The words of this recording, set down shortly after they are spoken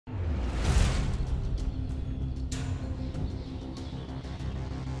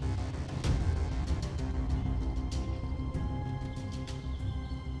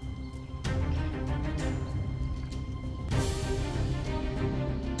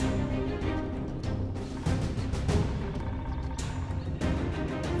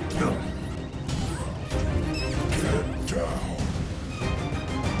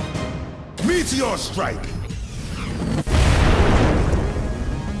Meteor strike.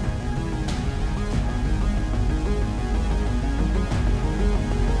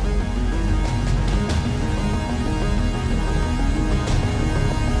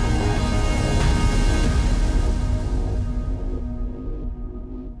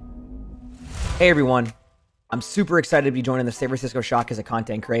 Hey everyone, I'm super excited to be joining the San Francisco Shock as a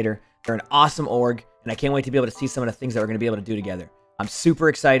content creator. They're an awesome org, and I can't wait to be able to see some of the things that we're going to be able to do together. I'm super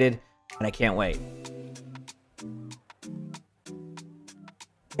excited, and I can't wait.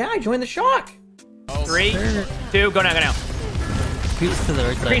 Yeah, I joined the Shock. 3, 2, go now, go now. Creep's to the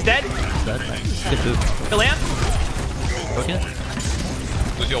right side. Creep's dead. Dead. Good poop. Kill lamp. Okay.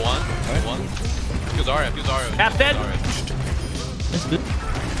 Lucio one. Fuse Zarya, fuse Zarya. Half dead. That's good.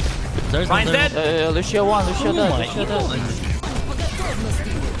 There's Ryan's dead. Lucio one, Lucio dead, Lucio dead.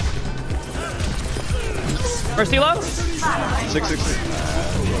 First elo. 6.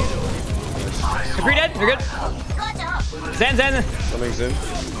 Capri dead. You're good. Zen. Something's in.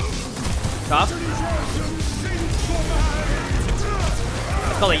 Tough.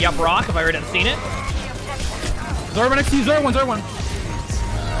 I call it Yup Rock if I already hadn't seen it. Zarya next to you, Zarya one. I'm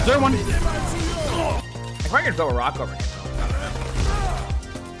probably gonna throw a rock over here.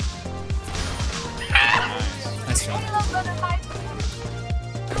 Nice shot.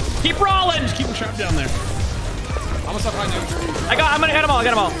 Keep rolling. Keep him trapped down there. I'm gonna hit them all. I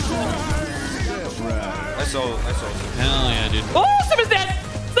got them all. I saw. Hell yeah, dude. Oh, Sim is dead.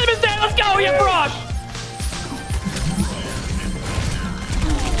 Let's go, Yup Rock.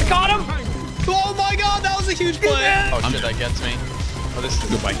 I got him. Oh my god, that was a huge play. Oh shit, that gets me. Oh, this is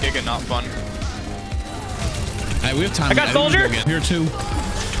good by kicking, not fun. Alright, we have time. I got soldier. Here too.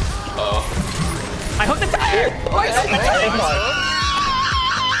 Oh. I hooked the tire.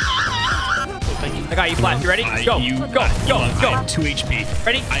 I got you, Flash. You ready? Go. 2 HP.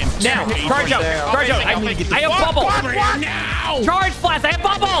 Ready? Now. Charge out. I have bubble. Now. Charge, Flash. I have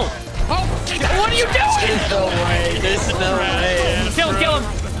bubble. Oh, What are you doing? There's no way. Kill him.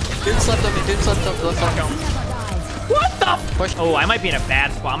 Dude slept on me, let's go. What the? Oh, I might be in a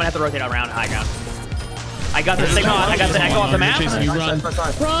bad spot. I'm gonna have to rotate around high ground. I got the signal. I got the echo off the map.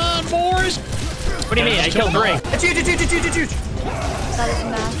 Run, Boris. What do you mean? I killed 3. It's huge. That is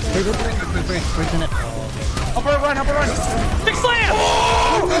massive. Help her run. Big slam!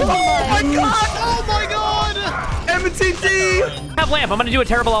 Oh my god! MTT! Have lamp. I'm gonna do a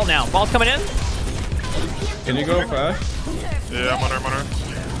terrible ult now. Ball's coming in. Can you go fast? Yeah, I'm on her.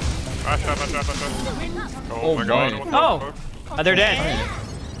 Flash. Oh my god. Oh, they're dead.